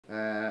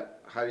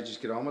how did you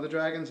get on with the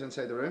dragons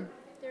inside the room?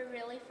 They're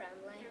really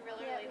friendly. They're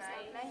really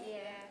nice.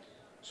 Yeah.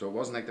 So it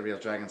wasn't like the real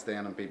Dragons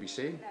Den on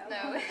BBC?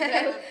 No.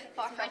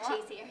 Far It's much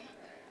easier.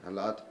 A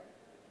lot.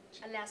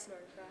 And less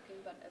nerve-wracking,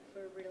 but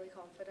we're really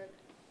confident.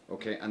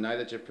 Okay, and now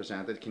that you've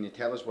presented, can you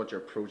tell us what your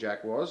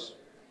project was?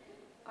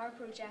 Our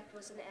project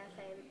was an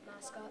FA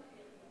mascot.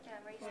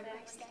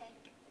 Memory stick.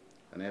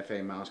 An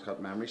FA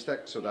mascot memory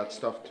stick, so that's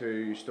stuff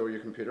to store your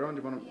computer on.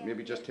 Do you want to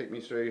maybe just take me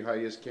through how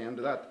you came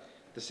to that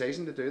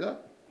decision to do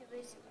that? It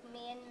was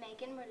me and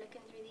Megan were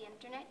looking through the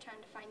internet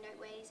trying to find out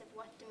ways of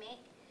what to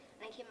make,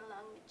 and I came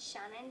along with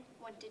Shannon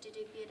wanted to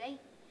do beauty,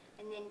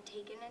 and then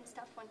Tegan and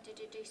stuff wanted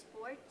to do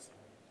sports,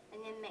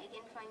 and then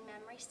Megan found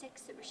memory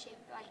sticks that were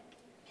shaped like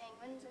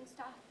penguins and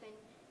stuff, and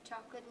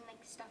chocolate and like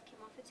stuff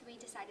came off it, so we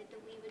decided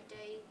that we would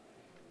do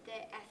the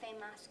FA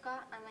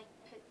mascot and like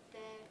put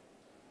the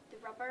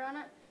rubber on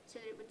it so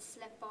that it would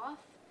slip off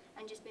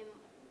and just be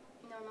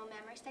a normal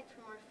memory stick for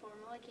more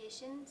formal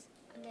occasions.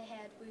 And the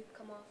head would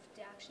come off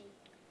to actually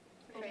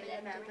For open the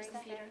the memory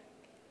computer.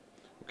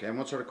 Okay, and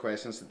what sort of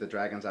questions did the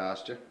Dragons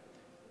ask you?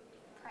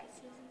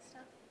 Prices and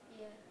stuff.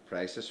 Yeah.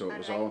 Prices, so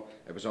And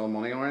it was all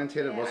money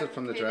orientated, was Yeah. it,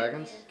 from the Could it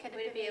Dragons? Could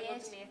Would it it be able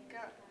made? to make it?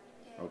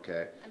 Yeah.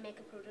 Okay, And make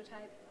a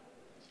prototype.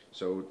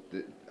 so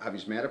have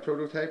you made a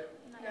prototype?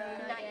 Not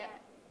Not yet.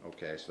 yet.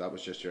 Okay, so that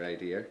was just your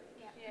idea.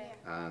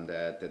 Yeah. And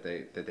did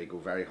they go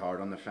very hard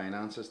on the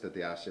finances? Did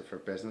they ask you for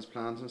business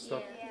plans and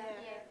stuff?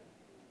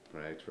 Yeah.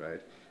 Right,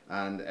 right.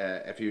 And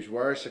if you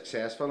were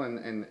successful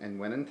in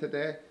winning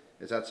today,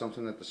 is that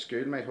something that the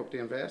school might hope to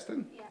invest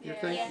in? You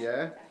think?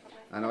 Yeah.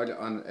 And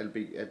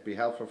it'd be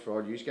helpful for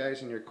all you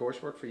guys in your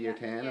coursework for year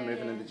 10 and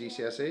moving into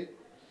GCSE.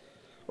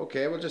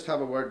 Okay, we'll just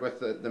have a word with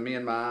the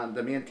main man,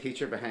 the main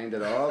teacher behind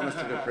it all, Mr.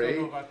 I don't know Dupree.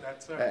 about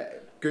that,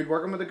 sir. Good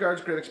working with the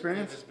girls, great It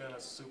experience. has been a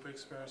super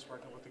experience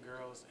working with the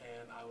girls,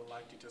 and I would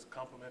like to just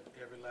compliment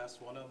every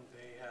last one of them.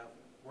 They have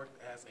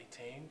worked as a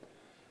team,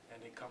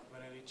 and they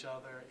complimented each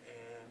other,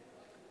 and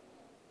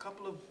a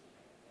couple of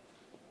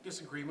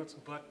disagreements,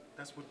 but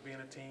that's what being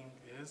a team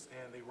is,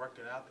 and they worked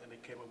it out, and they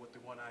came up with the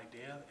one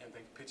idea, and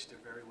they pitched it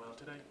very well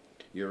today.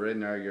 You were in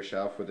there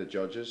yourself with the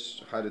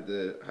judges. How do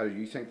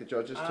you think the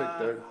judges took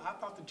their? I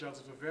thought the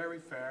judges were very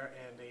fair,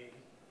 and they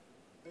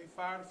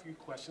fired a few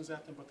questions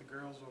at them, but the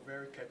girls were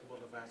very capable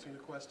of answering the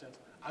questions.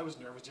 I was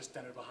nervous just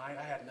standing behind.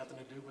 I had nothing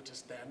to do but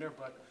just stand there,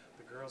 but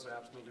the girls are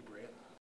absolutely brilliant.